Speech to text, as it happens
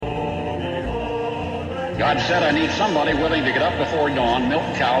God said, I need somebody willing to get up before dawn, milk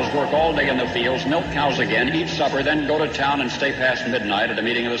cows, work all day in the fields, milk cows again, eat supper, then go to town and stay past midnight at a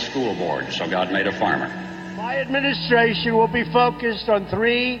meeting of the school board. So God made a farmer. My administration will be focused on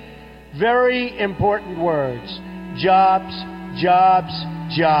three very important words: jobs, jobs,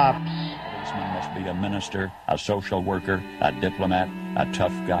 jobs. A policeman must be a minister, a social worker, a diplomat, a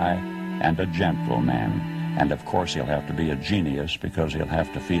tough guy, and a gentleman. And of course he'll have to be a genius because he'll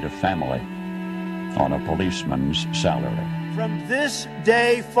have to feed a family on a policeman's salary. From this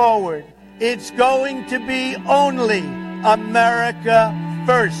day forward, it's going to be only America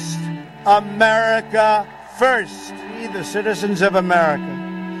first. America first. We, the citizens of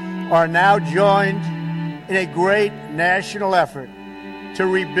America, are now joined in a great national effort to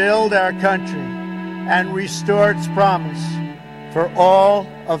rebuild our country and restore its promise for all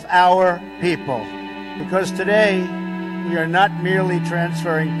of our people. Because today, we are not merely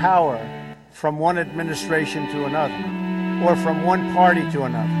transferring power from one administration to another, or from one party to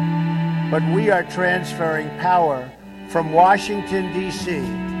another, but we are transferring power from Washington, D.C.,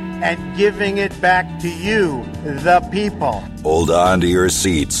 and giving it back to you, the people. Hold on to your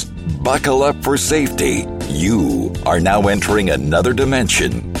seats. Buckle up for safety. You are now entering another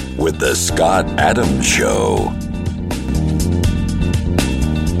dimension with The Scott Adams Show.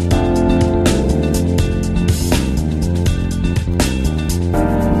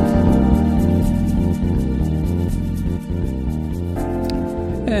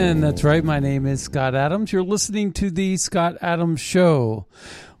 And that's right. My name is Scott Adams. You're listening to The Scott Adams Show.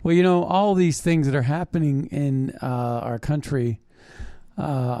 Well, you know, all these things that are happening in our country,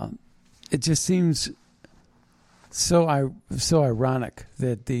 it just seems so ironic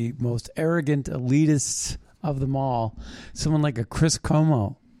that the most arrogant elitists of them all, someone like a Chris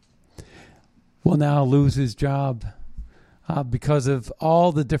Cuomo, will now lose his job because of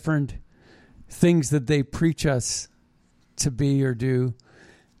all the different things that they preach us to be or do.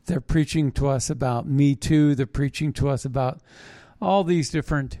 They're preaching to us about Me Too. They're preaching to us about all these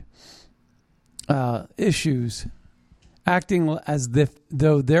different issues, acting as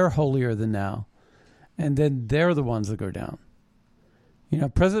though they're holier than thou, and then they're the ones that go down. You know,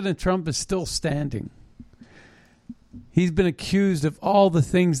 President Trump is still standing. He's been accused of all the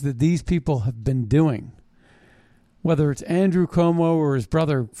things that these people have been doing, whether it's Andrew Cuomo or his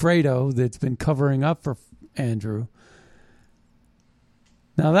brother Fredo that's been covering up for Andrew.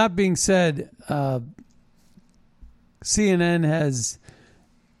 Now, that being said, CNN has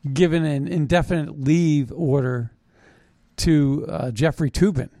given an indefinite leave order to Jeffrey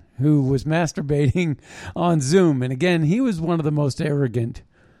Toobin, who was masturbating on Zoom. And again, he was one of the most arrogant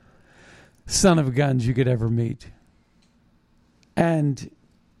son of guns you could ever meet. And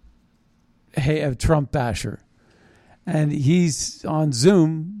a Trump basher. And he's on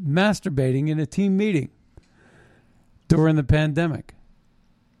Zoom masturbating in a team meeting during the pandemic.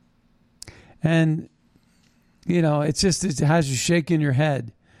 And, you know, it has you shaking your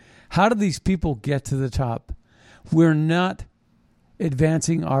head. How do these people get to the top? We're not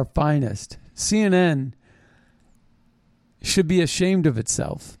advancing our finest. CNN should be ashamed of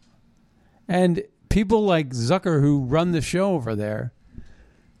itself. And people like Zucker, who run the show over there,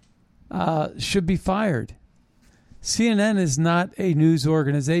 should be fired. CNN is not a news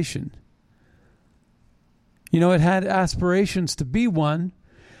organization. You know, it had aspirations to be one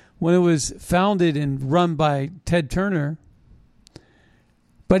when it was founded and run by Ted Turner.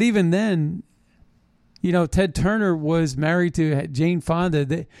 But even then, you know, Ted Turner was married to Jane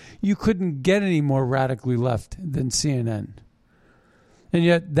Fonda. You couldn't get any more radically left than CNN. And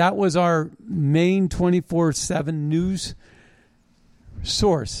yet that was our main 24/7 news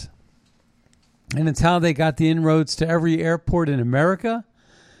source. And it's how they got the inroads to every airport in America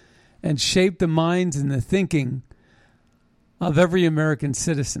and shaped the minds and the thinking of every American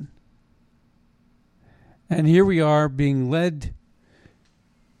citizen. And here we are being led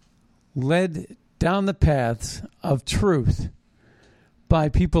down the paths of truth by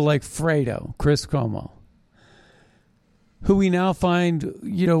people like Fredo, Chris Cuomo, who we now find,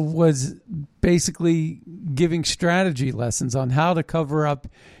 you know, was basically giving strategy lessons on how to cover up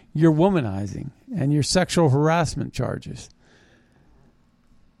your womanizing and your sexual harassment charges.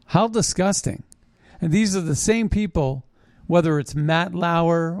 How disgusting. And these are the same people, whether it's Matt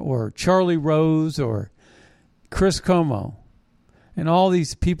Lauer or Charlie Rose or Chris Cuomo and all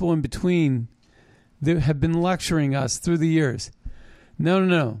these people in between that have been lecturing us through the years.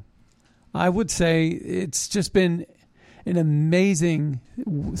 No. I would say it's just been an amazing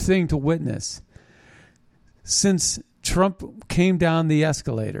thing to witness since Trump came down the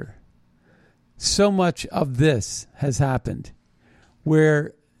escalator. So much of this has happened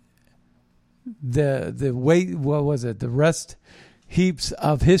where the weight, what was it? The rest heaps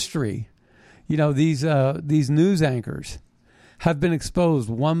of history. You know, these news anchors have been exposed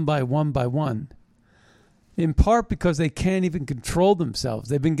one by one, in part because they can't even control themselves.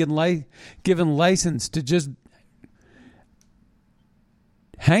 They've been given license to just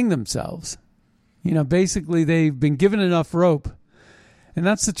hang themselves. You know, basically they've been given enough rope, and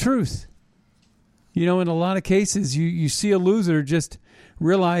that's the truth. You know, in a lot of cases, you see a loser, just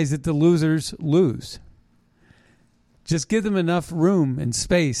realize that the losers lose. Just give them enough room and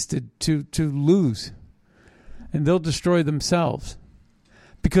space to lose, and they'll destroy themselves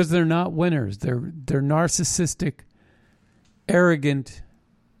because they're not winners. They're narcissistic, arrogant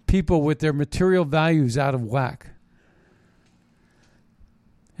people with their material values out of whack.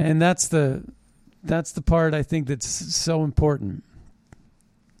 And that's the part I think that's so important,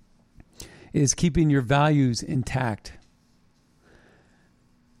 is keeping your values intact.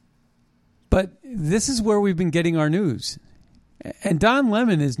 But this is where we've been getting our news. And Don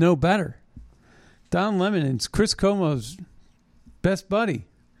Lemon is no better. Don Lemon is Chris Cuomo's best buddy.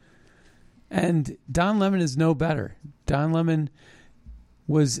 And Don Lemon is no better. Don Lemon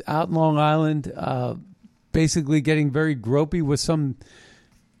was out in Long Island basically getting very gropey with some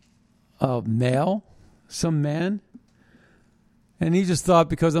man. And he just thought,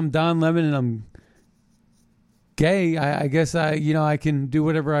 because I'm Don Lemon and I'm gay, I guess I can do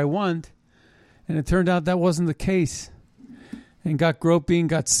whatever I want. And it turned out that wasn't the case, and got gropey and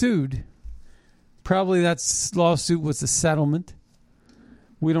got sued. Probably that lawsuit was a settlement.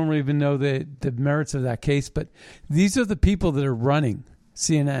 We don't even know the merits of that case, but these are the people that are running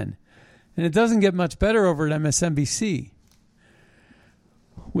CNN. And it doesn't get much better over at MSNBC,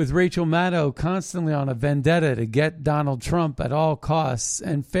 with Rachel Maddow constantly on a vendetta to get Donald Trump at all costs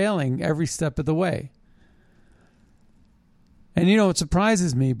and failing every step of the way. And, you know, it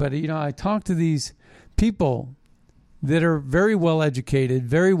surprises me, but, you know, I talk to these people that are very well educated,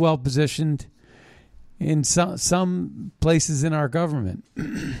 very well positioned in some places in our government.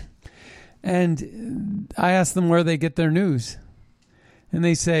 And I ask them where they get their news. And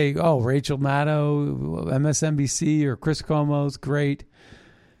they say, oh, Rachel Maddow, MSNBC, or Chris Cuomo's great.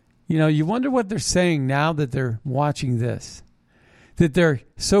 You know, you wonder what they're saying now that they're watching this. That their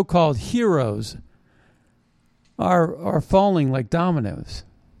so-called heroes are falling like dominoes.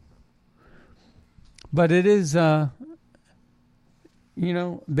 But it is,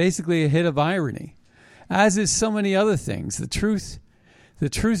 basically a hit of irony, as is so many other things. The truth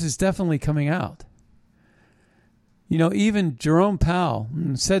is definitely coming out. You know, even Jerome Powell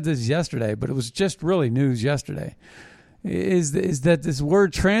said this yesterday, but it was just really news yesterday, is that this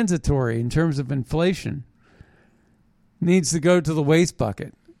word transitory in terms of inflation needs to go to the waste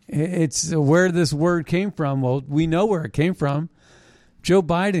bucket. It's where this word came from. Well, we know where it came from. Joe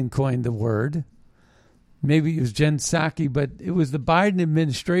Biden coined the word. Maybe it was Jen Psaki, but it was the Biden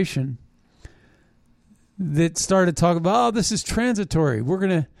administration that started talking about, oh, this is transitory.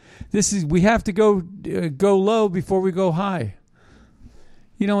 We have to go low before we go high.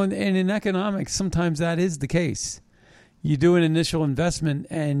 You know, and in economics, sometimes that is the case. You do an initial investment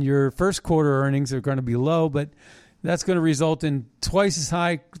and your first quarter earnings are going to be low, but that's going to result in twice as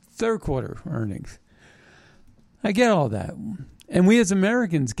high third quarter earnings. I get all that. And we as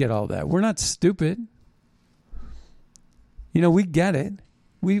Americans get all that. We're not stupid. You know, we get it.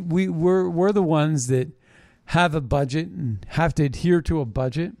 We're the ones that have a budget and have to adhere to a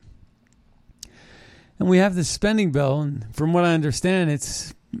budget. And we have the spending bill, and from what I understand,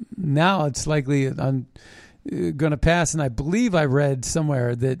 it's likely going to pass. And I believe I read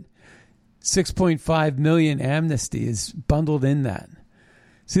somewhere that 6.5 million amnesty is bundled in that.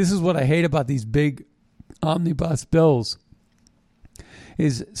 See, this is what I hate about these big omnibus bills,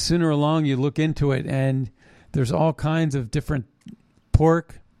 is sooner along you look into it and there's all kinds of different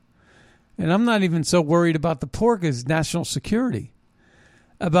pork. And I'm not even so worried about the pork as national security,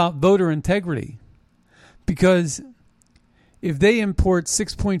 about voter integrity. Because if they import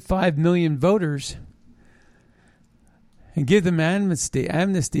 6.5 million voters and give them amnesty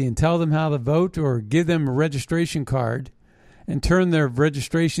and tell them how to vote, or give them a registration card and turn their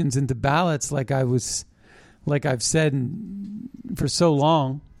registrations into ballots, like I've said for so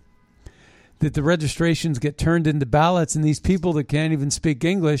long, that the registrations get turned into ballots, and these people that can't even speak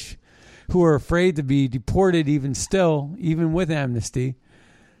English, who are afraid to be deported even with amnesty,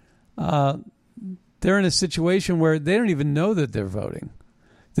 they're in a situation where they don't even know that they're voting,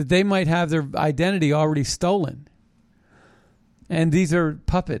 that they might have their identity already stolen. And these are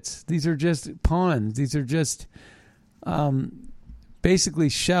puppets. These are just pawns. These are just basically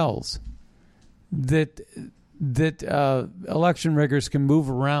shells that election riggers can move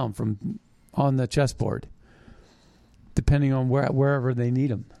around from on the chessboard, depending on wherever they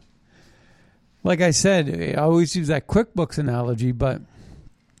need them. Like I said, I always use that QuickBooks analogy, but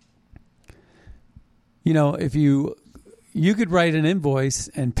if you could write an invoice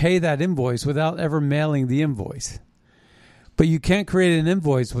and pay that invoice without ever mailing the invoice, but you can't create an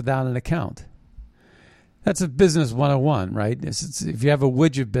invoice without an account. That's a business 101, right? If you have a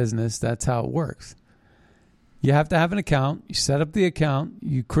widget business, that's how it works. You have to have an account. You set up the account.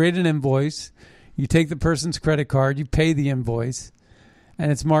 You create an invoice. You take the person's credit card. You pay the invoice,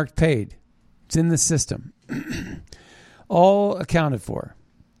 and it's marked paid. It's in the system. All accounted for.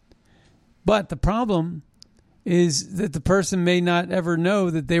 But the problem is that the person may not ever know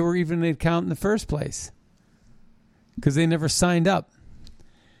that they were even an account in the first place because they never signed up.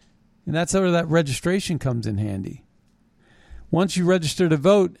 And that's where that registration comes in handy. Once you register to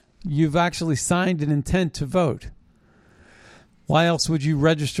vote, you've actually signed an intent to vote. Why else would you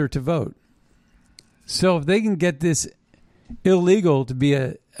register to vote? So if they can get this illegal to be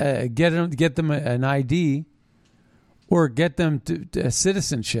get them an ID or get them to a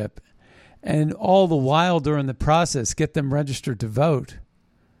citizenship, and all the while during the process get them registered to vote,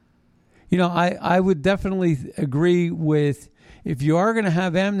 I would definitely agree with, if you are going to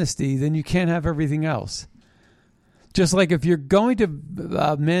have amnesty, then you can't have everything else. Just like if you're going to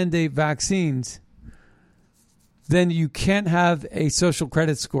mandate vaccines, then you can't have a social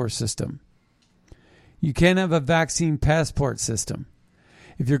credit score system. You can't have a vaccine passport system.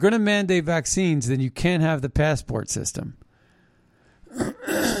 If you're going to mandate vaccines, then you can't have the passport system.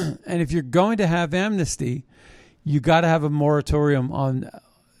 And if you're going to have amnesty, you got to have a moratorium on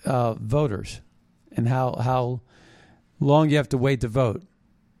voters and how long you have to wait to vote.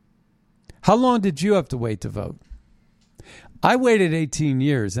 How long did you have to wait to vote? I waited 18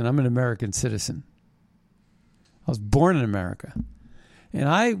 years, and I'm an American citizen. I was born in America. And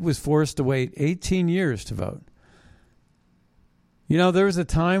I was forced to wait 18 years to vote. There was a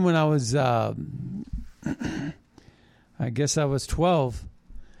time when I was, I guess I was 12,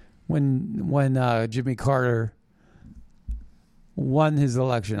 when Jimmy Carter won his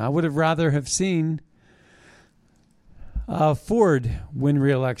election. I would have rather have seen Ford win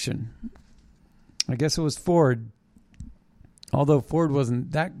re-election. I guess it was Ford. Although Ford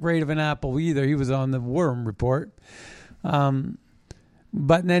wasn't that great of an apple either. He was on the Warren Report.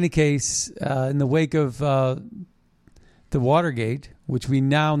 But in any case, in the wake of the Watergate, which we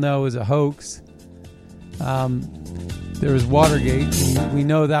now know is a hoax, there was Watergate. We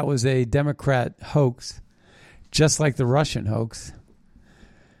know that was a Democrat hoax, just like the Russian hoax.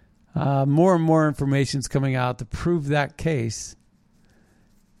 More and more information is coming out to prove that case,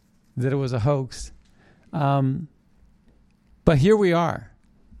 that it was a hoax. But here we are.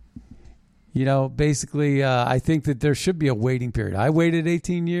 Basically, I think that there should be a waiting period. I waited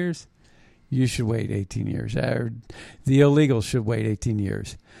 18 years. You should wait 18 years. The illegals should wait 18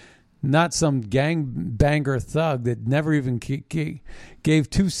 years. Not some gangbanger thug that never even gave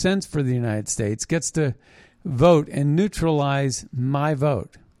 2 cents for the United States gets to vote and neutralize my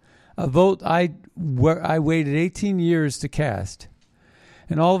vote. A vote I waited 18 years to cast.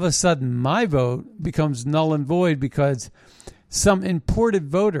 And all of a sudden, my vote becomes null and void because some imported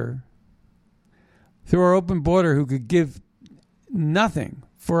voter through our open border who could give nothing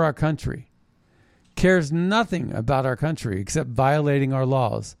for our country, cares nothing about our country except violating our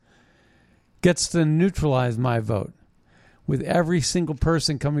laws, gets to neutralize my vote. With every single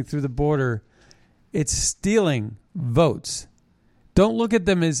person coming through the border, it's stealing votes. Don't look at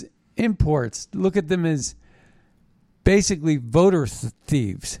them as imports. Look at them as basically voter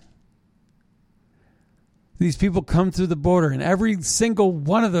thieves. These people come through the border, and every single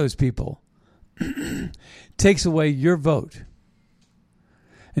one of those people takes away your vote.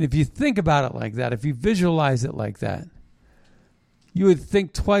 And if you think about it like that, if you visualize it like that, you would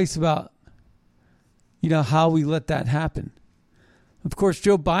think twice about, how we let that happen. Of course,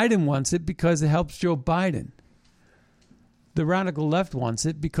 Joe Biden wants it because it helps Joe Biden. The radical left wants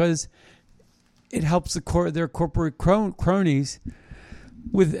it because it helps their corporate cronies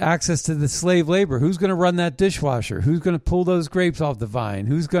with access to the slave labor. Who's going to run that dishwasher? Who's going to pull those grapes off the vine?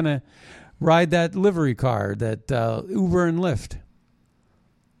 Who's going to ride that livery car, that Uber and Lyft?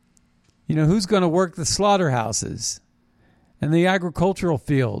 Who's going to work the slaughterhouses and the agricultural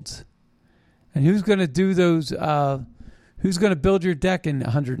fields? And who's going to do those? Who's going to build your deck in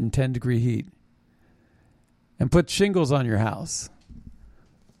 110 degree heat and put shingles on your house?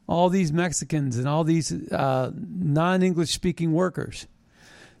 All these Mexicans and all these non-English speaking workers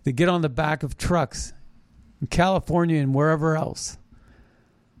that get on the back of trucks in California and wherever else.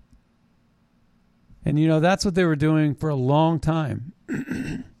 And, that's what they were doing for a long time.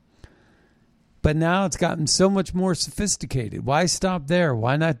 But now it's gotten so much more sophisticated. Why stop there?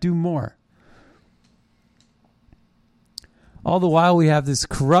 Why not do more? All the while we have this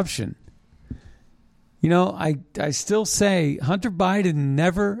corruption. You know, I still say Hunter Biden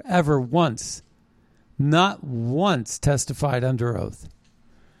never, ever once, not once testified under oath.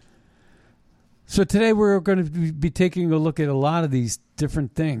 So today we're going to be taking a look at a lot of these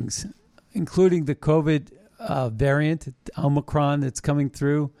different things, including the COVID variant, Omicron, that's coming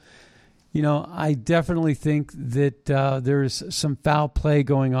through. You know, I definitely think that there's some foul play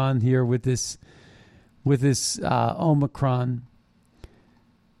going on here with this Omicron.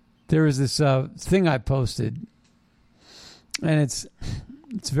 There was this thing I posted, and it's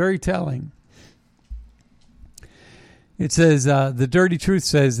very telling. It says, the dirty truth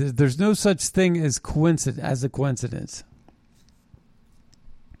says that there's no such thing as a coincidence.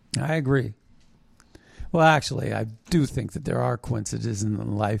 I agree. Well, actually, I do think that there are coincidences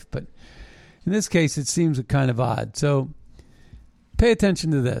in life, but in this case, it seems kind of odd. So pay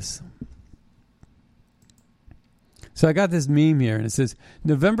attention to this. So I got this meme here, and it says,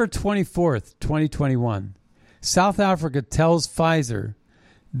 November 24th, 2021, South Africa tells Pfizer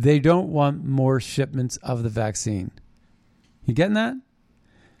they don't want more shipments of the vaccine. You getting that?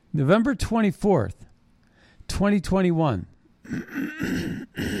 November 24th, 2021.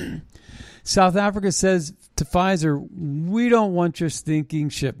 South Africa says to Pfizer, we don't want your stinking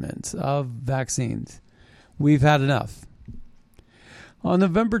shipments of vaccines. We've had enough. On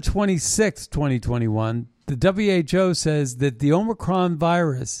November 26th, 2021, the WHO says that the Omicron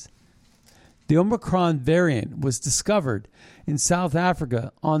variant was discovered in South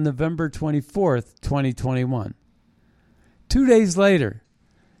Africa on November 24th, 2021. 2 days later,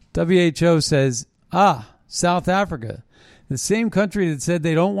 WHO says, South Africa, the same country that said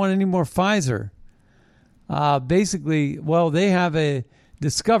they don't want any more Pfizer, they have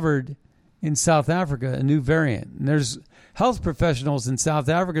discovered in South Africa a new variant. And there's health professionals in South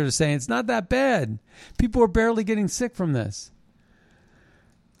Africa that are saying it's not that bad. People are barely getting sick from this.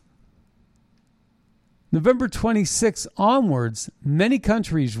 November 26th onwards, many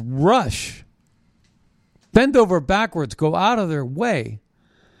countries bend over backwards, go out of their way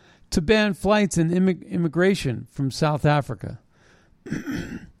to ban flights and immigration from South Africa.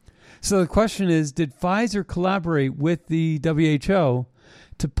 So the question is, did Pfizer collaborate with the WHO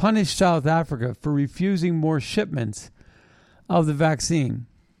to punish South Africa for refusing more shipments of the vaccine?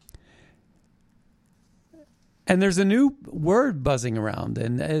 And there's a new word buzzing around,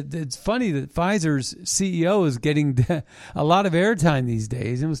 and it's funny that Pfizer's CEO is getting a lot of airtime these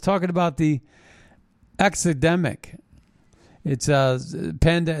days and was talking about the exodemic. It's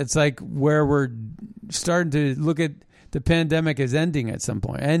like where we're starting to look at the pandemic as ending at some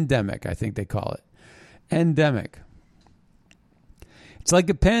point. Endemic, I think they call it. Endemic. It's like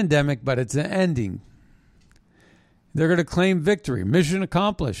a pandemic, but it's an ending. They're going to claim victory. Mission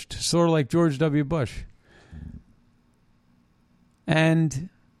accomplished. Sort of like George W. Bush. And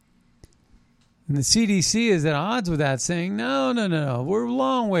the CDC is at odds with that, saying, no. We're a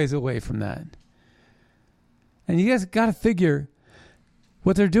long ways away from that. And you guys got to figure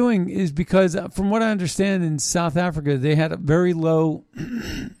what they're doing is because, from what I understand, in South Africa, they had a very low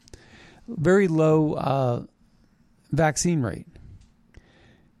vaccine rate.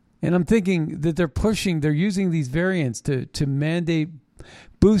 And I'm thinking that they're using these variants to mandate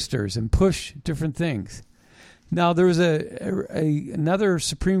boosters and push different things. Now, there was another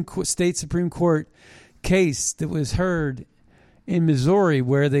state Supreme Court case that was heard in Missouri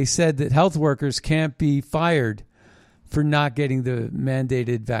where they said that health workers can't be fired for not getting the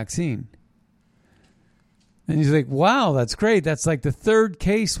mandated vaccine. And he's like, wow, that's great. That's like the third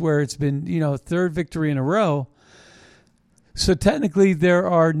case where it's been, third victory in a row. So technically there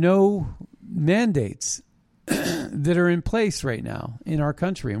are no mandates that are in place right now in our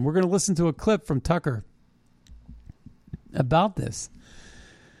country. And we're going to listen to a clip from Tucker about this.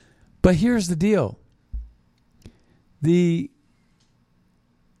 But here's the deal. The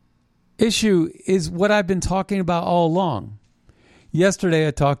issue is what I've been talking about all along. Yesterday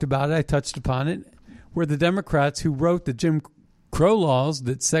I talked about it, I touched upon it, where the Democrats who wrote the Jim Crow laws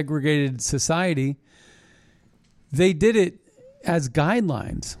that segregated society, they did it as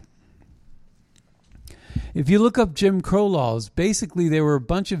guidelines. If you look up Jim Crow laws, basically they were a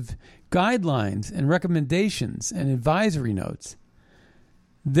bunch of guidelines and recommendations and advisory notes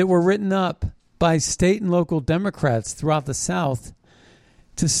that were written up by state and local Democrats throughout the South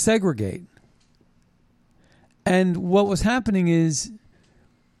to segregate. And what was happening is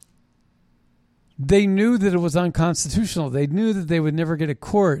they knew that it was unconstitutional. They knew that they would never get a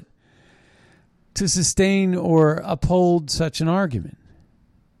court to sustain or uphold such an argument.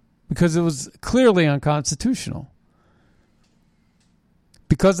 because it was clearly unconstitutional.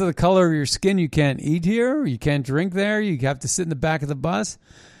 Because of the color of your skin, you can't eat here, you can't drink there, you have to sit in the back of the bus,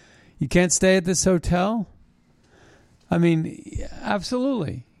 you can't stay at this hotel. I mean,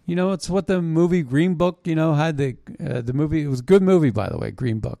 absolutely. You know, it's what the movie Green Book, you know, had the movie. It was a good movie, by the way,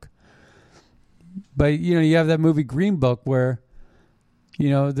 Green Book. But, you know, you have that movie Green Book where, you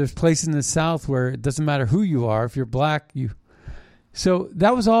know, there's places in the South where it doesn't matter who you are. If you're black, you. So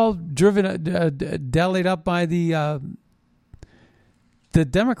that was all driven, dallied up by the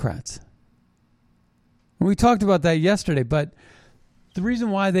Democrats. And we talked about that yesterday. But the reason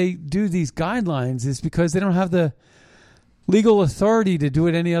why they do these guidelines is because they don't have the legal authority to do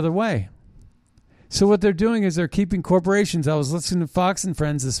it any other way. So what they're doing is they're keeping corporations. I was listening to Fox and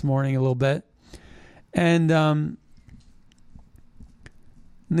Friends this morning a little bit, and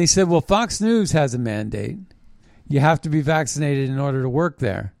they said, well, Fox News has a mandate. You have to be vaccinated in order to work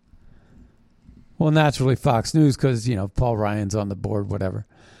there. Well, naturally, Fox News, because, you know, Paul Ryan's on the board, whatever.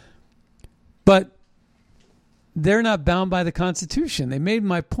 But they're not bound by the Constitution. They made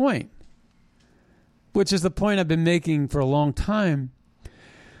my point, which is the point I've been making for a long time.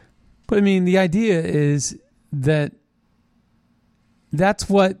 But, I mean, the idea is that that's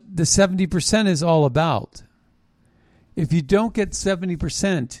what the 70% is all about. If you don't get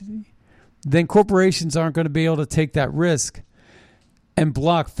 70%, then corporations aren't going to be able to take that risk and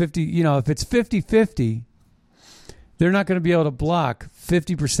block 50. You know, if it's 50-50, they're not going to be able to block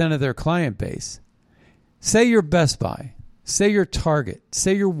 50% of their client base. Say you're Best Buy. Say you're Target.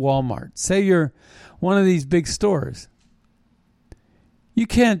 Say you're Walmart. Say you're one of these big stores. You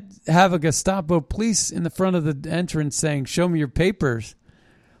can't have a Gestapo police in the front of the entrance saying, show me your papers,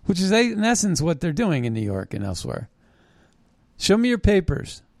 which is in essence what they're doing in New York and elsewhere. Show me your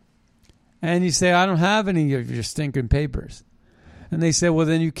papers. And you say, I don't have any of your stinking papers. And they say, well,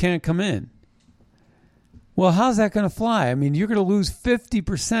 then you can't come in. Well, how's that going to fly? I mean, you're going to lose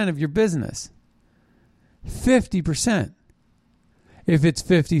 50% of your business. 50%. If it's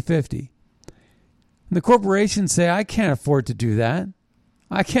 50-50. And the corporations say, I can't afford to do that.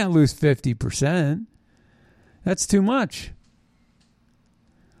 I can't lose 50%. That's too much.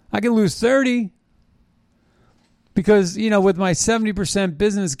 I can lose 30%. Because, you know, with my 70%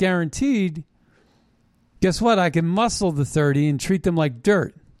 business guaranteed, guess what? I can muscle the 30 and treat them like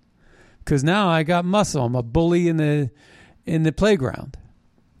dirt. Because now I got muscle. I'm a bully in the playground.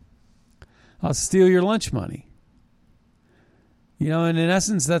 I'll steal your lunch money. You know, and in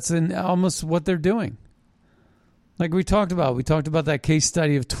essence, that's almost what they're doing. Like we talked about that case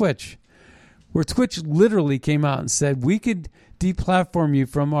study of Twitch, where Twitch literally came out and said, we could deplatform you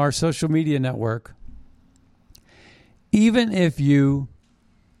from our social media network even if you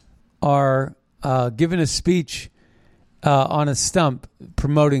are given a speech on a stump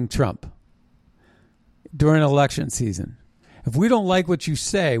promoting Trump during election season. If we don't like what you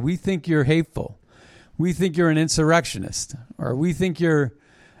say, we think you're hateful, we think you're an insurrectionist, or we think you're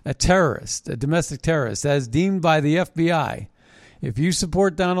a terrorist, a domestic terrorist, as deemed by the FBI. If you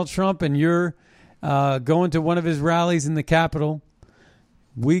support Donald Trump and you're going to one of his rallies in the Capitol,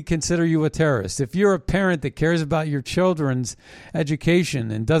 we consider you a terrorist. If you're a parent that cares about your children's education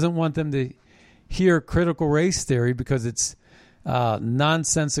and doesn't want them to hear critical race theory because it's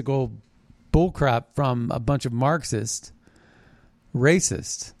nonsensical bullcrap from a bunch of Marxists,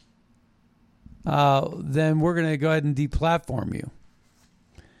 racists, then we're going to go ahead and deplatform you.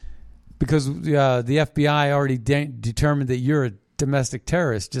 Because the FBI already determined that you're a domestic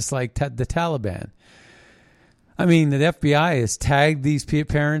terrorist, just like the Taliban. I mean, the FBI has tagged these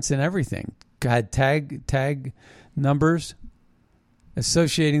parents and everything. Had tag numbers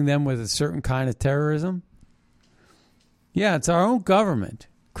associating them with a certain kind of terrorism. Yeah, it's our own government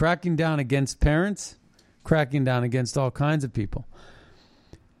cracking down against parents, cracking down against all kinds of people.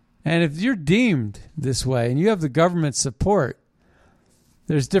 And if you're deemed this way and you have the government support,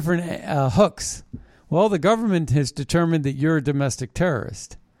 there's different hooks. Well, the government has determined that you're a domestic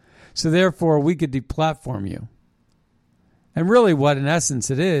terrorist. So therefore, we could deplatform you. And really what, in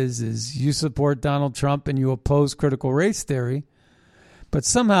essence, it is you support Donald Trump and you oppose critical race theory. But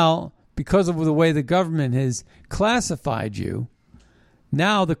somehow, because of the way the government has classified you,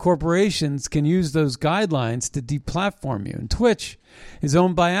 now the corporations can use those guidelines to deplatform you. And Twitch is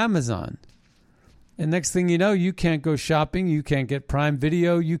owned by Amazon. And next thing you know, you can't go shopping. You can't get Prime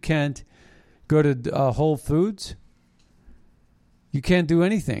Video. You can't go to Whole Foods. You can't do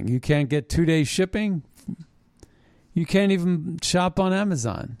anything. You can't get 2-day shipping. You can't even shop on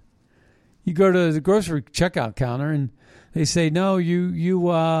Amazon. You go to the grocery checkout counter and they say, no, you're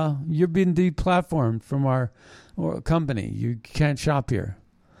being deplatformed from our company. You can't shop here.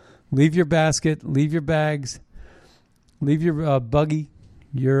 Leave your basket, leave your bags, leave your buggy,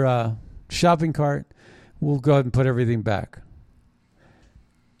 your shopping cart. We'll go ahead and put everything back.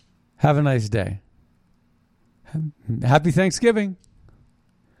 Have a nice day. Happy Thanksgiving.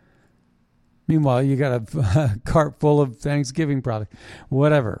 Meanwhile, you got a cart full of Thanksgiving product.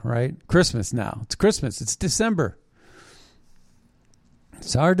 Whatever, right? Christmas now. It's Christmas. It's December.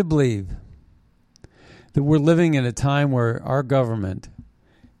 It's hard to believe that we're living in a time where our government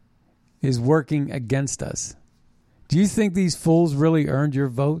is working against us. Do you think these fools really earned your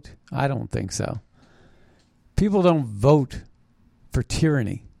vote? I don't think so. People don't vote for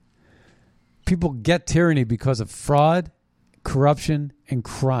tyranny. People get tyranny because of fraud, corruption, and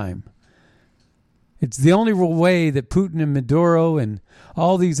crime. It's the only way that Putin and Maduro and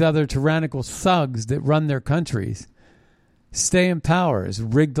all these other tyrannical thugs that run their countries stay in power is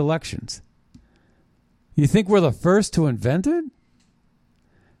rigged elections. You think we're the first to invent it?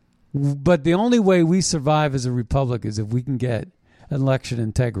 But the only way we survive as a republic is if we can get election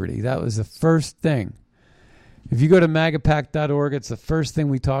integrity. That was the first thing. If you go to MAGAPAC.org, it's the first thing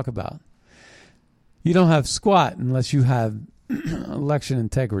we talk about. You don't have squat unless you have election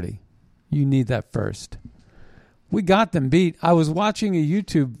integrity. You need that first. We got them beat. I was watching a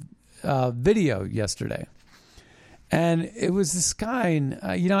YouTube video yesterday, and it was this guy, and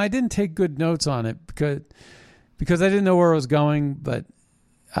I didn't take good notes on it because I didn't know where I was going, but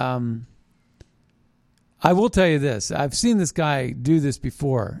I will tell you this. I've seen this guy do this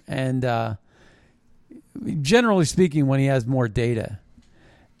before, and generally speaking, when he has more data.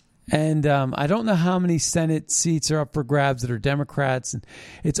 And I don't know how many Senate seats are up for grabs that are Democrats. And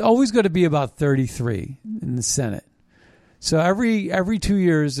it's always going to be about 33 in the Senate. So every 2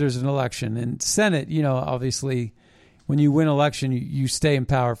 years there's an election. And Senate, obviously, when you win election, you stay in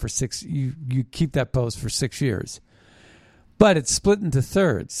power for you keep that post for 6 years. But it's split into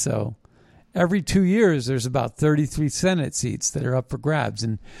thirds. So every 2 years there's about 33 Senate seats that are up for grabs.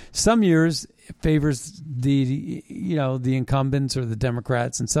 And some years it favors the incumbents or the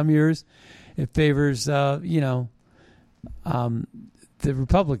Democrats, and some years it favors the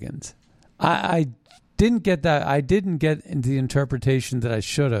Republicans. I didn't get that. I didn't get into the interpretation that I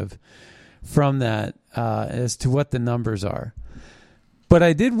should have from that as to what the numbers are. But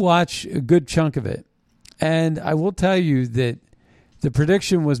I did watch a good chunk of it, and I will tell you that the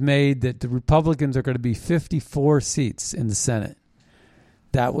prediction was made that the Republicans are going to be 54 seats in the Senate.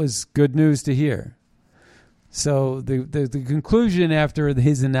 That was good news to hear. So the conclusion after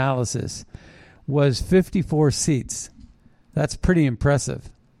his analysis was 54 seats. That's pretty impressive.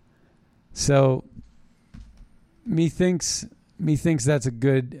 So methinks that's a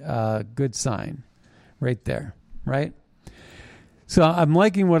good sign right there, right? So I'm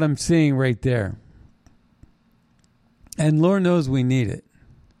liking what I'm seeing right there. And Lord knows we need it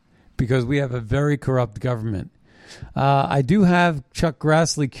because we have a very corrupt government. I do have Chuck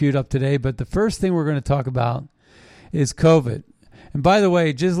Grassley queued up today, but the first thing we're going to talk about is COVID. And by the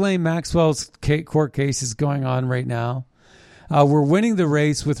way, Ghislaine Maxwell's court case is going on right now. We're winning the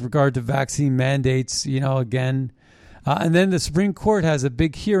race with regard to vaccine mandates, again. And then the Supreme Court has a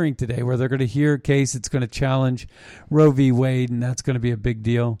big hearing today where they're going to hear a case that's going to challenge Roe v. Wade, and that's going to be a big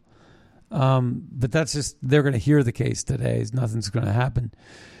deal. But that's just, they're going to hear the case today. Nothing's going to happen.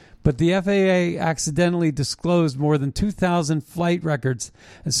 But the FAA accidentally disclosed more than 2,000 flight records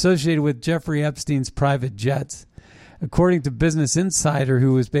associated with Jeffrey Epstein's private jets. According to Business Insider,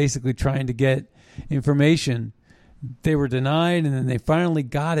 who was basically trying to get information, they were denied, and then they finally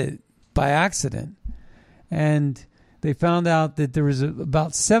got it by accident. And they found out that there was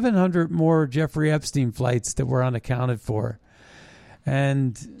about 700 more Jeffrey Epstein flights that were unaccounted for.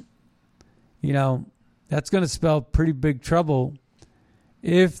 And, that's going to spell pretty big trouble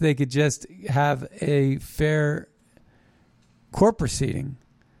if they could just have a fair court proceeding.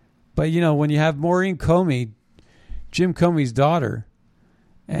 But, when you have Maureen Comey, Jim Comey's daughter,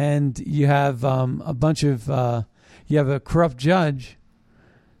 and you have a bunch of, you have a corrupt judge,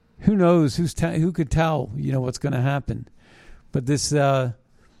 who knows who could tell, what's going to happen. But this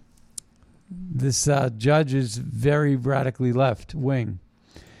judge is very radically left wing.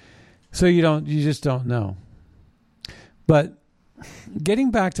 So you just don't know. But getting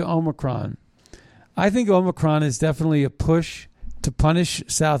back to Omicron, I think Omicron is definitely a push to punish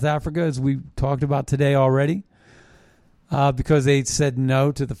South Africa, as we talked about today already, because they said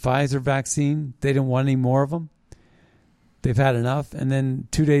no to the Pfizer vaccine. They didn't want any more of them. They've had enough. And then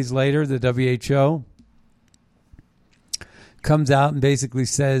 2 days later, the WHO comes out and basically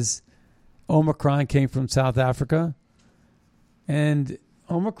says Omicron came from South Africa. And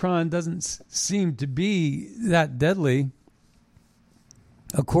Omicron doesn't seem to be that deadly.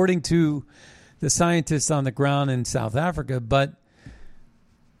 according to the scientists on the ground in South Africa. But,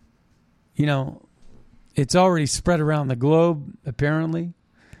 you know, it's already spread around the globe, apparently.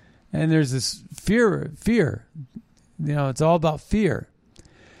 And there's this fear. You know, it's all about fear.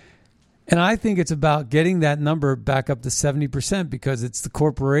 And I think it's about getting that number back up to 70% because it's the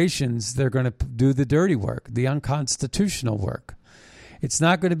corporations that are going to do the dirty work, the unconstitutional work. It's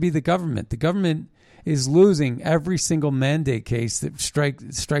not going to be the government. The government is losing every single mandate case that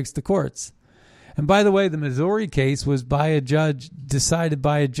strikes the courts. And by the way, the Missouri case was decided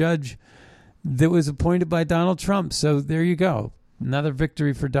by a judge that was appointed by Donald Trump. So there you go. Another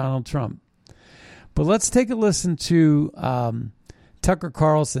victory for Donald Trump. But let's take a listen to Tucker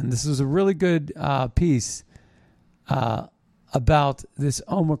Carlson. This is a really good piece about this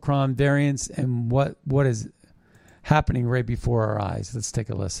Omicron variant and what is happening right before our eyes. Let's take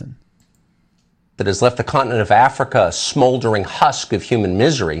a listen. That has left the continent of Africa a smoldering husk of human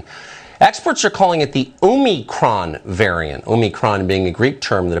misery. Experts are calling it the Omicron variant, Omicron being a Greek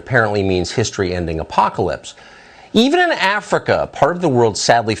term that apparently means history-ending apocalypse. Even in Africa, a part of the world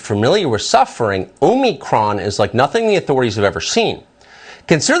sadly familiar with suffering, Omicron is like nothing the authorities have ever seen.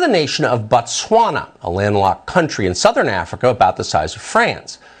 Consider the nation of Botswana, a landlocked country in southern Africa about the size of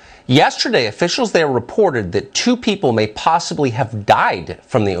France. Yesterday, officials there reported that 2 people may possibly have died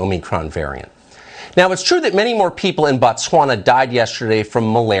from the Omicron variant. Now, it's true that many more people in Botswana died yesterday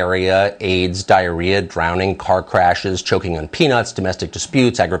from malaria, AIDS, diarrhea, drowning, car crashes, choking on peanuts, domestic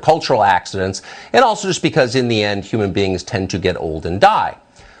disputes, agricultural accidents, and also just because in the end, human beings tend to get old and die.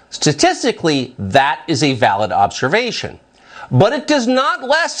 Statistically, that is a valid observation. But it does not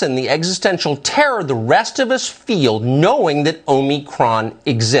lessen the existential terror the rest of us feel knowing that Omicron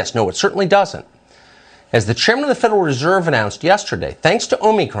exists. No, it certainly doesn't. As the chairman of the Federal Reserve announced yesterday, thanks to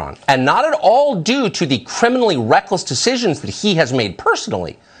Omicron, and not at all due to the criminally reckless decisions that he has made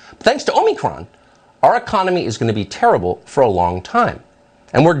personally, but thanks to Omicron, our economy is going to be terrible for a long time.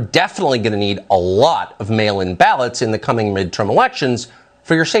 And we're definitely going to need a lot of mail-in ballots in the coming midterm elections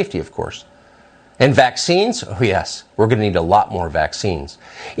for your safety, of course. And vaccines? Oh, yes, we're going to need a lot more vaccines.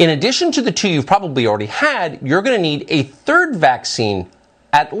 In addition to the 2 you've probably already had, you're going to need a 3rd vaccine,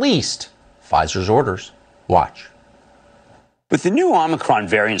 at least. Pfizer's orders. Watch. With the new Omicron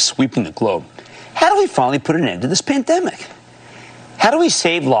variant sweeping the globe, how do we finally put an end to this pandemic? How do we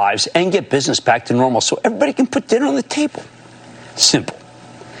save lives and get business back to normal so everybody can put dinner on the table? Simple.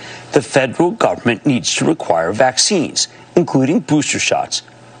 The federal government needs to require vaccines, including booster shots,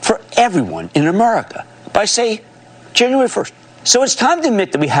 for everyone in America by, say, January 1st. So it's time to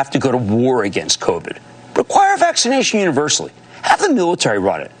admit that we have to go to war against COVID. Require vaccination universally. Have the military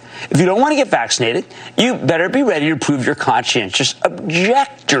run it. If you don't want to get vaccinated, you better be ready to prove your conscientious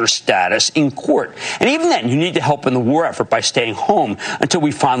objector status in court. And even then, you need to help in the war effort by staying home until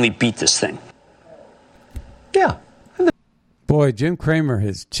we finally beat this thing. Yeah. Boy, Jim Cramer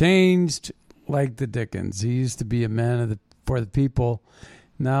has changed like the Dickens. He used to be a man for the people.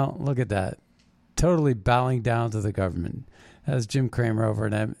 Now, look at that. Totally bowing down to the government. That's Jim Cramer over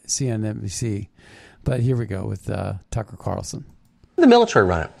at CNBC. But here we go with Tucker Carlson. The military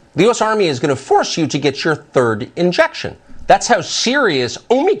run it. The U.S. Army is going to force you to get your 3rd injection. That's how serious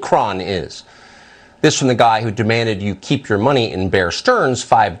Omicron is. This from the guy who demanded you keep your money in Bear Stearns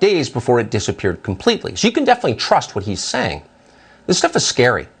 5 days before it disappeared completely. So you can definitely trust what he's saying. This stuff is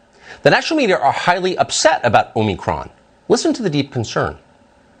scary. The national media are highly upset about Omicron. Listen to the deep concern.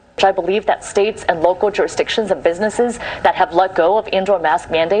 I believe that states and local jurisdictions and businesses that have let go of indoor mask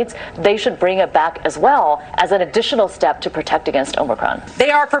mandates, they should bring it back as well as an additional step to protect against Omicron.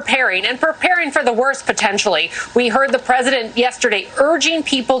 They are preparing for the worst potentially. We heard the president yesterday urging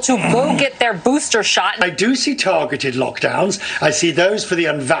people to go get their booster shot. I do see targeted lockdowns. I see those for the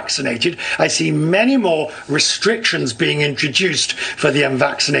unvaccinated. I see many more restrictions being introduced for the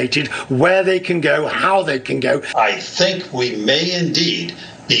unvaccinated, where they can go, how they can go. I think we may indeed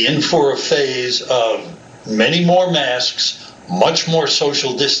be in for a phase of many more masks, much more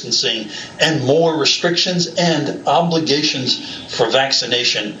social distancing, and more restrictions and obligations for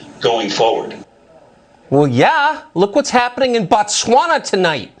vaccination going forward. Well, yeah, look what's happening in Botswana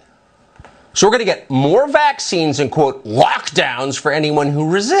tonight. So we're going to get more vaccines and, quote, lockdowns for anyone who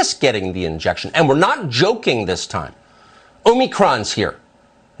resists getting the injection. And we're not joking this time. Omicron's here.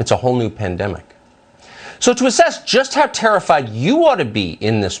 It's a whole new pandemic. So to assess just how terrified you ought to be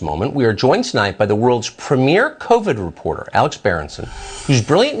in this moment, we are joined tonight by the world's premier COVID reporter, Alex Berenson, whose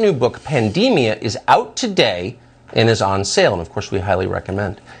brilliant new book, Pandemia, is out today and is on sale. And, of course, we highly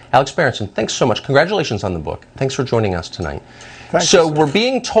recommend. Alex Berenson, thanks so much. Congratulations on the book. Thanks for joining us tonight. So we're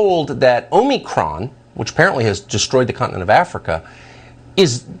being told that Omicron, which apparently has destroyed the continent of Africa,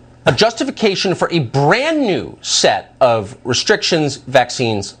 is a justification for a brand new set of restrictions,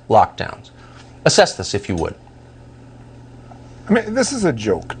 vaccines, lockdowns. Assess this, if you would. I mean, this is a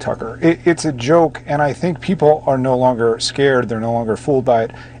joke, Tucker. It's a joke, and I think people are no longer scared. They're no longer fooled by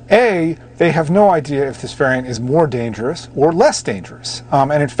it. A, they have no idea if this variant is more dangerous or less dangerous.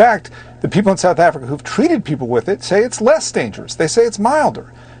 And in fact, the people in South Africa who've treated people with it say it's less dangerous. They say it's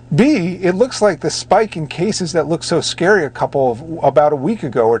milder. B, it looks like the spike in cases that looked so scary about a week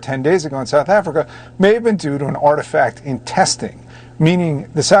ago or 10 days ago in South Africa may have been due to an artifact in testing, meaning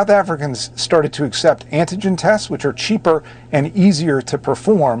the South Africans started to accept antigen tests, which are cheaper and easier to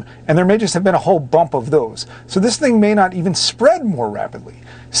perform, and there may just have been a whole bump of those. So this thing may not even spread more rapidly.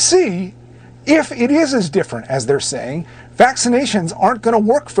 C, if it is as different as they're saying, vaccinations aren't going to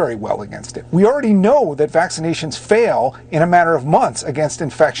work very well against it. We already know that vaccinations fail in a matter of months against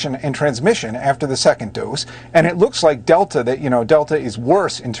infection and transmission after the second dose, and it looks like Delta is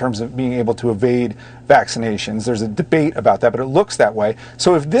worse in terms of being able to evade vaccinations. There's a debate about that, but it looks that way.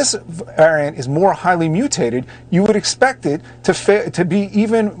 So if this variant is more highly mutated, you would expect it to be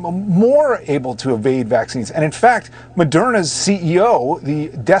even more able to evade vaccines. And in fact, Moderna's CEO, the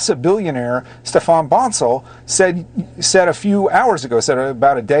decibillionaire Stefan Bancel, said a few hours ago, said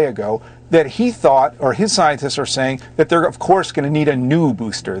about a day ago, that he thought, or his scientists are saying, that they're of course going to need a new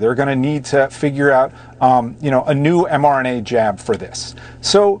booster. They're going to need to figure out, a new mRNA jab for this.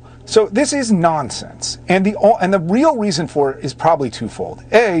 So this is nonsense, and the real reason for it is probably twofold.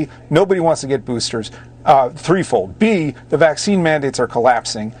 A, nobody wants to get boosters. Threefold. B, the vaccine mandates are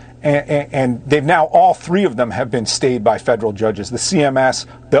collapsing. And they've now, all three of them have been stayed by federal judges. The CMS,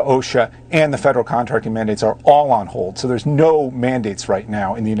 the OSHA, and the federal contracting mandates are all on hold. So there's no mandates right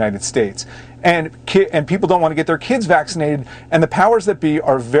now in the United States. And people don't want to get their kids vaccinated. And the powers that be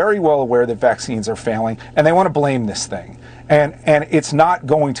are very well aware that vaccines are failing. And they want to blame this thing. And it's not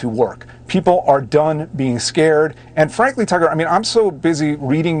going to work. People are done being scared. And frankly, Tucker, I mean, I'm so busy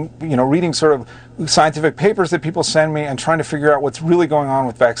reading sort of scientific papers that people send me and trying to figure out what's really going on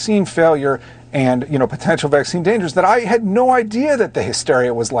with vaccine failure and, potential vaccine dangers that I had no idea that the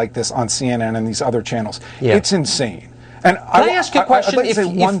hysteria was like this on CNN and these other channels. Yeah. It's insane. And Can I ask you a question? I'd like to say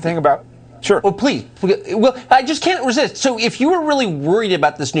one thing about... Sure. Well, please. Well, I just can't resist. So if you were really worried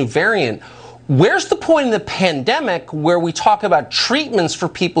about this new variant, where's the point in the pandemic where we talk about treatments for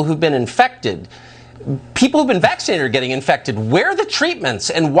people who've been infected? People who've been vaccinated are getting infected. Where are the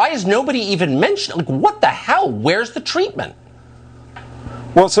treatments? And why is nobody even mentioned? Like, what the hell? Where's the treatment?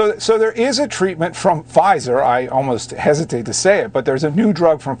 Well, so there is a treatment from Pfizer. I almost hesitate to say it, but there's a new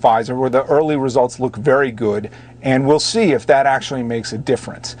drug from Pfizer where the early results look very good, and we'll see if that actually makes a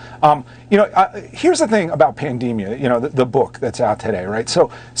difference. Here's the thing about Pandemia, the book that's out today, right?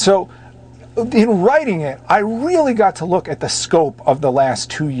 So in writing it, I really got to look at the scope of the last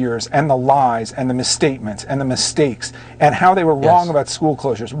 2 years and the lies and the misstatements and the mistakes and how they were wrong about school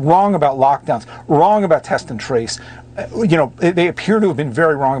closures, wrong about lockdowns, wrong about test and trace. They appear to have been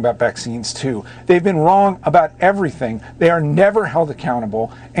very wrong about vaccines too. They've been wrong about everything. They are never held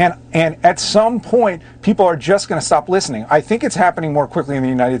accountable. And at some point, people are just going to stop listening. I think it's happening more quickly in the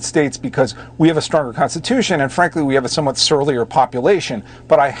United States because we have a stronger constitution and frankly, we have a somewhat surlier population.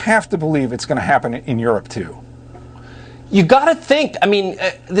 But I have to believe it's going to happen in Europe too. You got to think,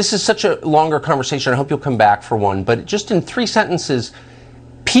 this is such a longer conversation. I hope you'll come back for one. But just in 3 sentences,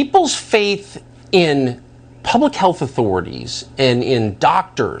 people's faith in public health authorities and in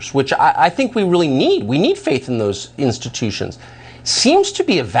doctors, which I think we really need. We need faith in those institutions. Seems to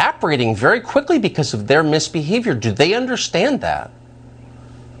be evaporating very quickly because of their misbehavior. Do they understand that?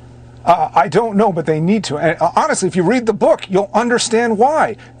 I don't know, but they need to. And honestly, if you read the book, you'll understand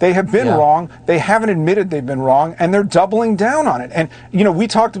why. They have been wrong. They haven't admitted they've been wrong, and they're doubling down on it. And, we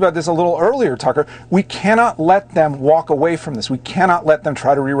talked about this a little earlier, Tucker. We cannot let them walk away from this. We cannot let them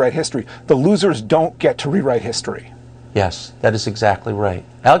try to rewrite history. The losers don't get to rewrite history. Yes, that is exactly right.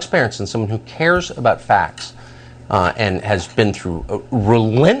 Alex Berenson, someone who cares about facts and has been through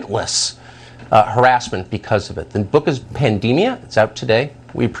relentless harassment because of it. The book is Pandemia. It's out today.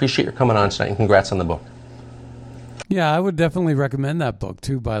 We appreciate your coming on tonight, and congrats on the book. Yeah, I would definitely recommend that book,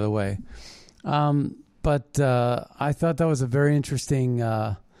 too, by the way. But I thought that was a very interesting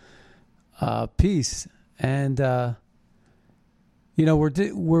piece. And,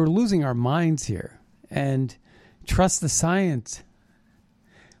 we're losing our minds here. And trust the science.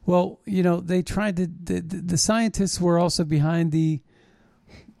 Well, they tried to... The scientists were also behind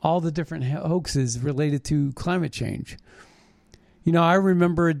all the different hoaxes related to climate change. I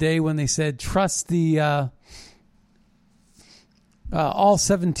remember a day when they said, trust the all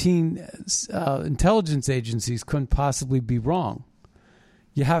 17 intelligence agencies couldn't possibly be wrong.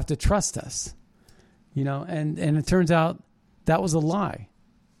 you have to trust us, and it turns out that was a lie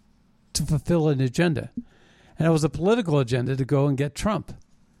to fulfill an agenda. And it was a political agenda to go and get Trump.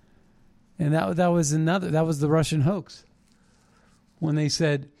 And that was the Russian hoax. When they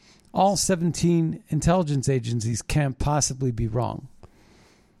said all 17 intelligence agencies can't possibly be wrong.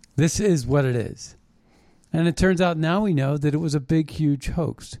 This is what it is. And it turns out now we know that it was a big, huge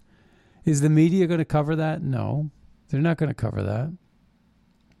hoax. Is the media going to cover that? No, they're not going to cover that.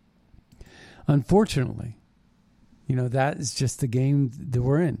 Unfortunately, that is just the game that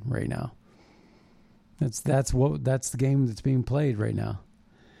we're in right now. That's the game that's being played right now.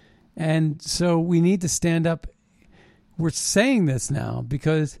 And so we need to stand up. We're saying this now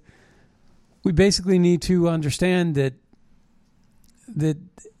because we basically need to understand that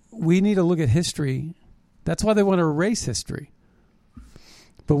we need to look at history. That's why they want to erase history.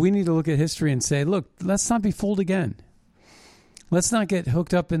 But we need to look at history and say, look, let's not be fooled again. Let's not get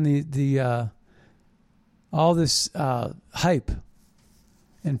hooked up in the all this hype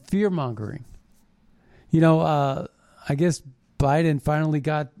and fear-mongering. I guess Biden finally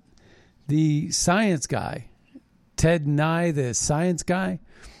got the science guy, Ted Nye, the science guy,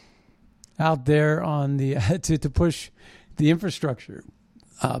 out there on the to push the infrastructure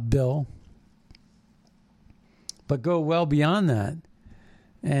bill, but go well beyond that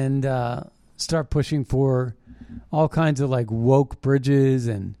and start pushing for all kinds of like woke bridges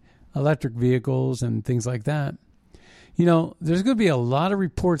and electric vehicles and things like that. There's going to be a lot of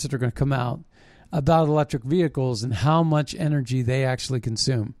reports that are going to come out about electric vehicles and how much energy they actually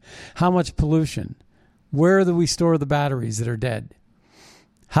consume, how much pollution, where do we store the batteries that are dead,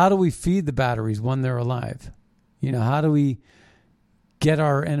 how do we feed the batteries when they're alive, how do we get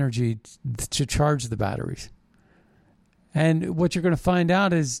our energy to charge the batteries. And what you're going to find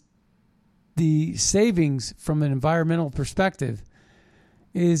out is the savings from an environmental perspective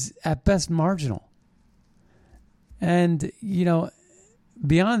is at best marginal. And,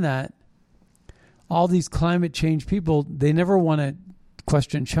 beyond that, all these climate change people, they never want to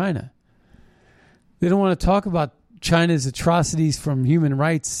question China. They don't want to talk about China's atrocities from human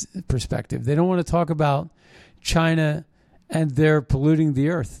rights perspective. They don't want to talk about China and they're polluting the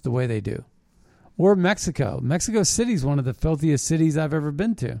earth the way they do. Or Mexico. Mexico City is one of the filthiest cities I've ever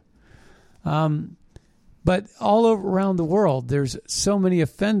been to. But all over around the world, there's so many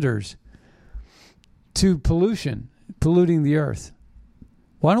offenders to pollution, polluting the earth.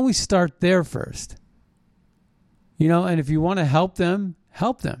 Why don't we start there first? And if you want to help them,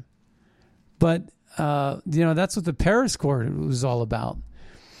 help them. But, that's what the Paris Accord was all about,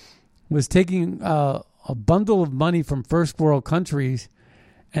 was taking a bundle of money from first world countries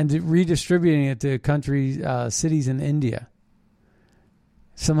and redistributing it to countries, cities in India.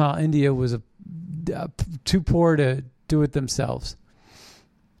 Somehow India was too poor to do it themselves.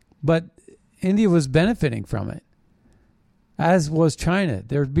 But India was benefiting from it, as was China.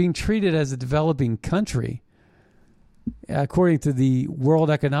 They're being treated as a developing country, according to the World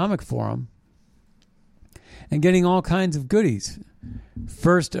Economic Forum, and getting all kinds of goodies.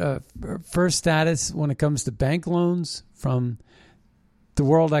 First status when it comes to bank loans from the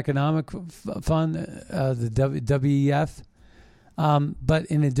World Economic Fund, the WEF. But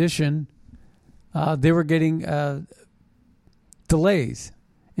in addition, they were getting delays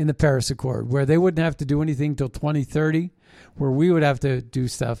in the Paris Accord, where they wouldn't have to do anything till 2030, where we would have to do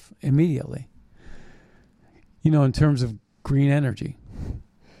stuff immediately, in terms of green energy.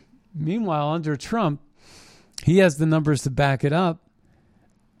 Meanwhile, under Trump, he has the numbers to back it up.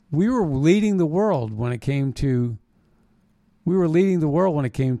 We were leading the world when it came to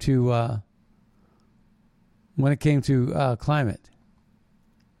climate.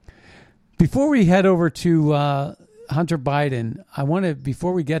 Before we head over to Hunter Biden,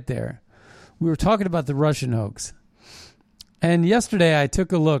 before we get there, we were talking about the Russian hoax. And yesterday I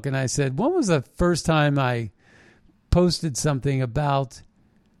took a look and I said, when was the first time I posted something about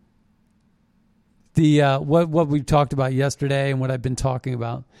the what we talked about yesterday and what I've been talking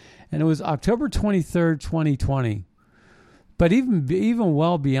about? And it was October 23rd, 2020. But even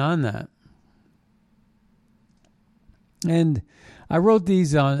well beyond that. And I wrote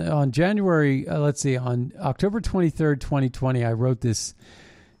these on January, on October 23rd, 2020, I wrote this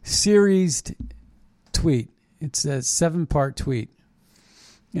series tweet. It's a 7-part tweet.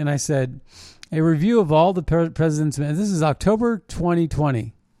 And I said, a review of all the president's men. This is October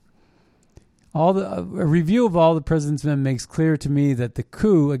 2020. A review of all the president's men makes clear to me that the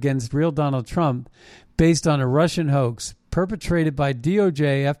coup against real Donald Trump, based on a Russian hoax perpetrated by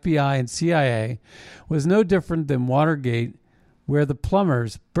DOJ, FBI, and CIA, was no different than Watergate, where the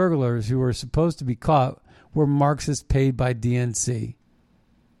burglars who were supposed to be caught, were Marxists paid by DNC.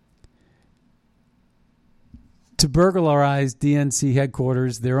 to burglarize DNC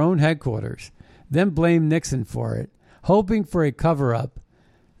headquarters, their own headquarters, then blame Nixon for it, hoping for a cover-up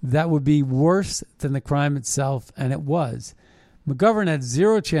that would be worse than the crime itself, and it was. McGovern had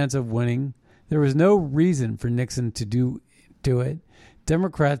zero chance of winning. There was no reason for Nixon to do it.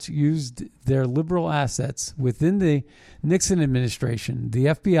 Democrats used their liberal assets within the Nixon administration, the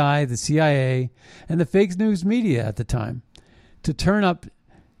FBI, the CIA, and the fake news media at the time to turn up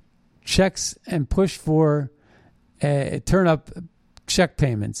checks and push for turn up check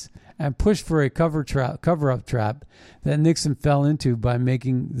payments and push for a cover-up trap that Nixon fell into by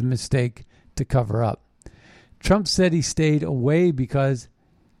making the mistake to cover up. Trump said he stayed away because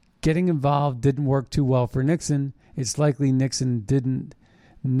getting involved didn't work too well for Nixon. It's likely Nixon didn't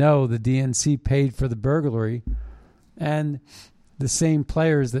know the DNC paid for the burglary, and the same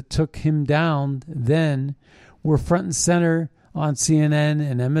players that took him down then were front and center on CNN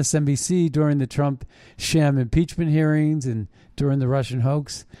and MSNBC during the Trump sham impeachment hearings and during the Russian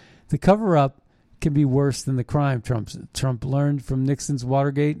hoax. The cover-up can be worse than the crime, Trump learned from Nixon's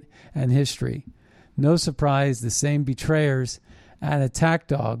Watergate and history. No surprise, the same betrayers and attack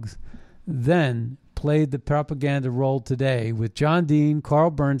dogs then played the propaganda role today, with John Dean, Carl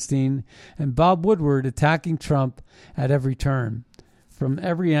Bernstein, and Bob Woodward attacking Trump at every turn, from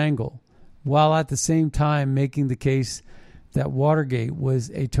every angle, while at the same time making the case that Watergate was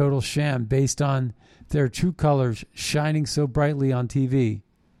a total sham based on their true colors shining so brightly on TV.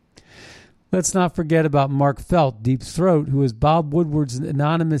 Let's not forget about Mark Felt, Deep Throat, who was Bob Woodward's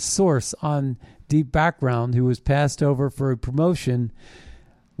anonymous source on Deep Background, who was passed over for a promotion,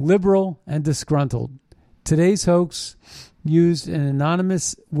 liberal and disgruntled. Today's hoax used an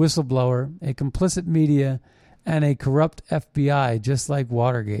anonymous whistleblower, a complicit media, and a corrupt FBI, just like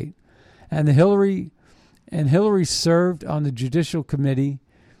Watergate. And Hillary served on the Judicial Committee,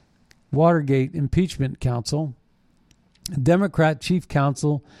 Watergate Impeachment Council. Democrat Chief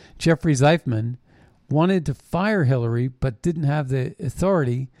Counsel Jeffrey Zeifman wanted to fire Hillary but didn't have the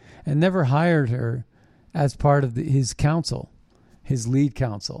authority and never hired her as part of his counsel, his lead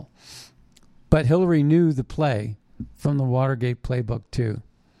counsel. But Hillary knew the play from the Watergate playbook too.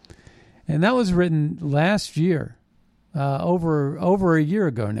 And that was written last year, over a year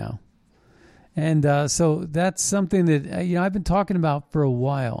ago now. And so that's something that I've been talking about for a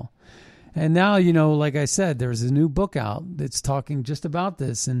while. And now, like I said, there's a new book out that's talking just about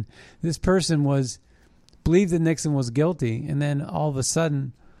this. And this person believed that Nixon was guilty. And then all of a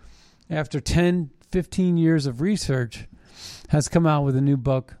sudden, after 10, 15 years of research, has come out with a new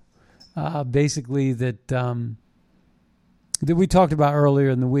book, basically that we talked about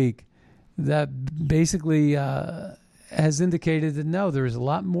earlier in the week, that basically has indicated that no, there's a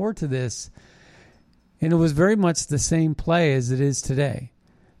lot more to this. And it was very much the same play as it is today.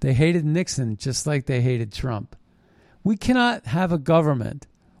 They hated Nixon just like they hated Trump. We cannot have a government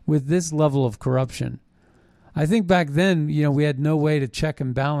with this level of corruption. I think back then, we had no way to check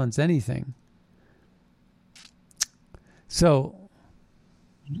and balance anything. So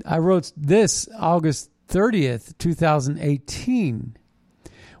I wrote this August 30th, 2018.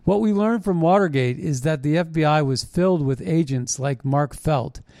 What we learned from Watergate is that the FBI was filled with agents like Mark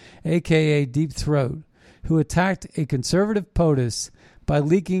Felt, a.k.a. Deep Throat, who attacked a conservative POTUS by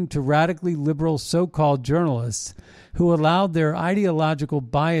leaking to radically liberal so-called journalists who allowed their ideological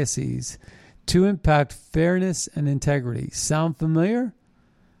biases to impact fairness and integrity. Sound familiar?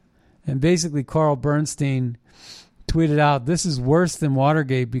 And basically, Carl Bernstein tweeted out, "This is worse than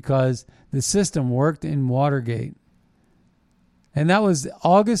Watergate because the system worked in Watergate." And that was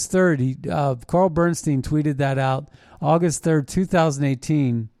August 3rd. Carl Bernstein tweeted that out August 3rd,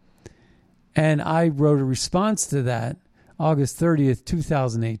 2018. And I wrote a response to that August 30th,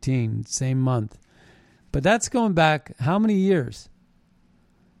 2018, same month. But that's going back how many years?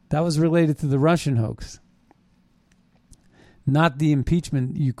 That was related to the Russian hoax, not the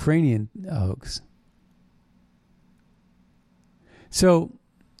impeachment Ukrainian hoax. So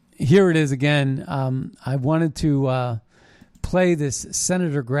here it is again. I wanted to play this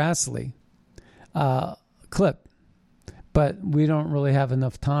Senator Grassley clip, but we don't really have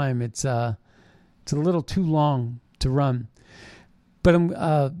enough time. It's a little too long to run.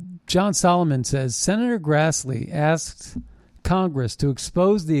 But John Solomon says, Senator Grassley asked Congress to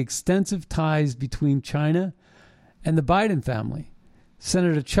expose the extensive ties between China and the Biden family.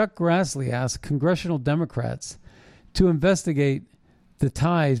 Senator Chuck Grassley asked congressional Democrats to investigate the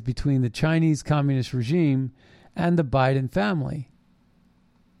ties between the Chinese communist regime and the Biden family.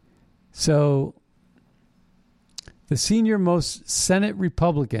 So the senior most Senate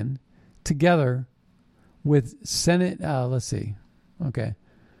Republican, together with Senate,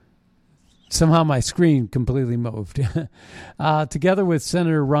 Somehow my screen completely moved. Together with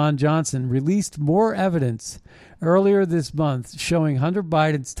Senator Ron Johnson, released more evidence earlier this month showing Hunter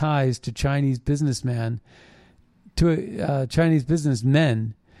Biden's ties to Chinese businessmen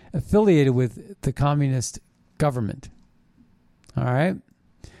affiliated with the communist government. All right.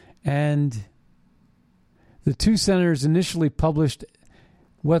 And the two senators initially published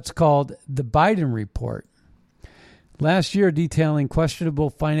what's called the Biden Report last year, detailing questionable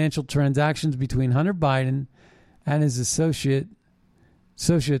financial transactions between Hunter Biden and his associates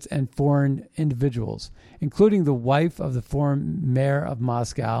and foreign individuals, including the wife of the former mayor of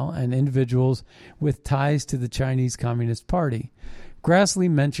Moscow and individuals with ties to the Chinese Communist Party. Grassley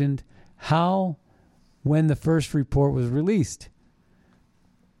mentioned how, when the first report was released,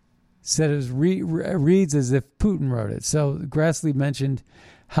 said it reads as if Putin wrote it. So Grassley mentioned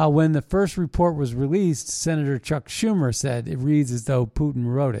how when the first report was released, Senator Chuck Schumer said it reads as though Putin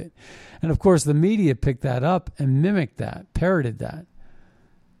wrote it. And of course, the media picked that up and mimicked that, parroted that.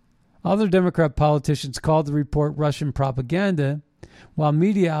 Other Democrat politicians called the report Russian propaganda, while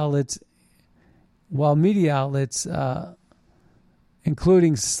media outlets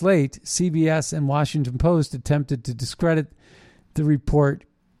including Slate, CBS, and Washington Post, attempted to discredit the report,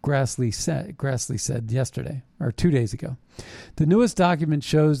 Grassley said yesterday, or 2 days ago. The newest document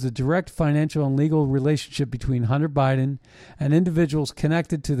shows the direct financial and legal relationship between Hunter Biden and individuals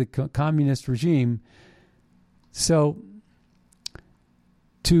connected to the communist regime. So,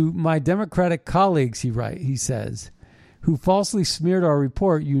 to my Democratic colleagues, he says, who falsely smeared our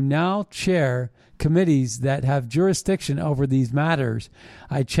report, you now chair committees that have jurisdiction over these matters.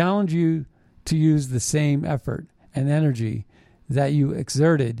 I challenge you to use the same effort and energy that you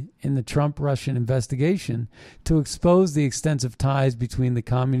exerted in the Trump-Russian investigation to expose the extensive ties between the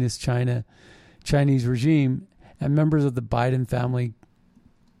communist Chinese regime and members of the Biden family.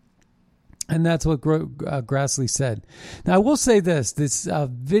 And that's what Grassley said. Now, I will say this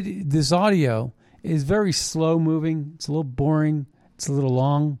audio is very slow moving. It's a little boring. It's a little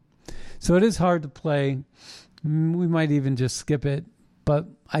long. So it is hard to play. We might even just skip it. But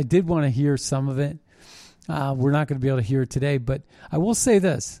I did want to hear some of it. We're not going to be able to hear it today. But I will say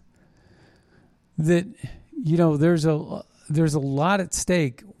this, that, there's a lot at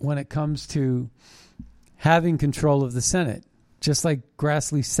stake when it comes to having control of the Senate, just like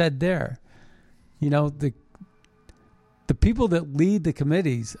Grassley said there. The people that lead the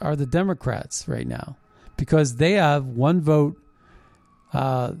committees are the Democrats right now because they have one vote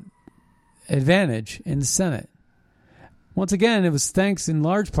advantage in the Senate. Once again, it was thanks in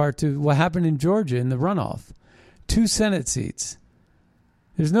large part to what happened in Georgia in the runoff. 2 Senate seats.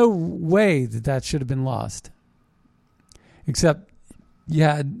 There's no way that should have been lost. Except you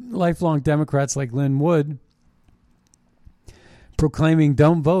had lifelong Democrats like Lynn Wood proclaiming,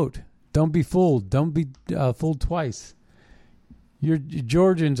 don't vote. Don't be fooled. Don't be fooled twice. Your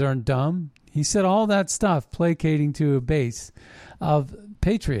Georgians aren't dumb. He said all that stuff placating to a base of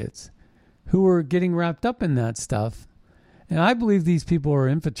patriots who were getting wrapped up in that stuff. And I believe these people are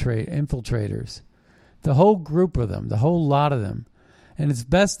infiltrators. The whole group of them, the whole lot of them. And it's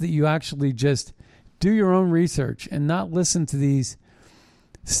best that you actually just do your own research and not listen to these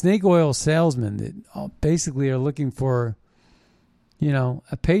snake oil salesmen that basically are looking for,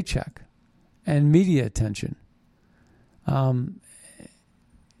 a paycheck and media attention. And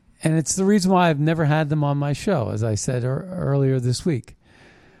it's the reason why I've never had them on my show, as I said earlier this week.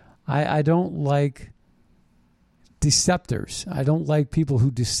 I don't like deceptors. I don't like people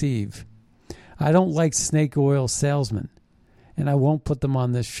who deceive. I don't like snake oil salesmen. And I won't put them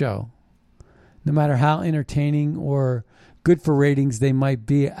on this show. No matter how entertaining or good for ratings they might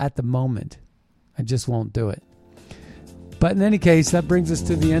be at the moment. I just won't do it. But in any case, that brings us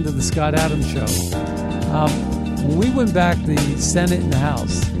to the end of the Scott Adams Show. When we win back the Senate and the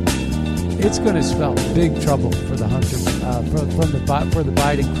House, it's going to spell big trouble for the Hunter, for the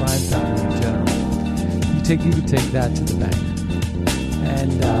Biden crime family in general. You can take that to the bank.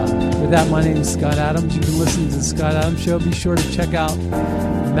 And with that, my name is Scott Adams. You can listen to the Scott Adams Show. Be sure to check out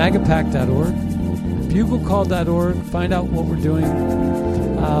magapack.org, buglecall.org. Find out what we're doing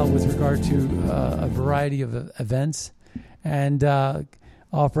with regard to a variety of events. And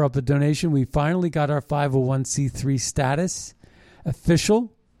offer up a donation. We finally got our 501c3 status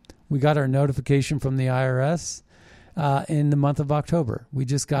official. We got our notification from the IRS in the month of October. We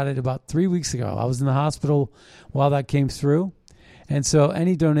just got it about 3 weeks ago. I was in the hospital while that came through. And so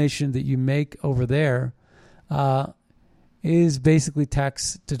any donation that you make over there is basically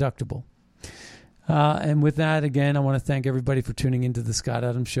tax deductible. And with that, again, I want to thank everybody for tuning into the Scott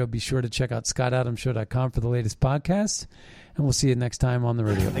Adams Show. Be sure to check out scottadamsshow.com for the latest podcasts. and we'll see you next time on the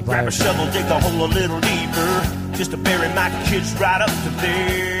radio. Grab a shovel, dig the hole a little deeper, just to bury my kids right up to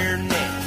there.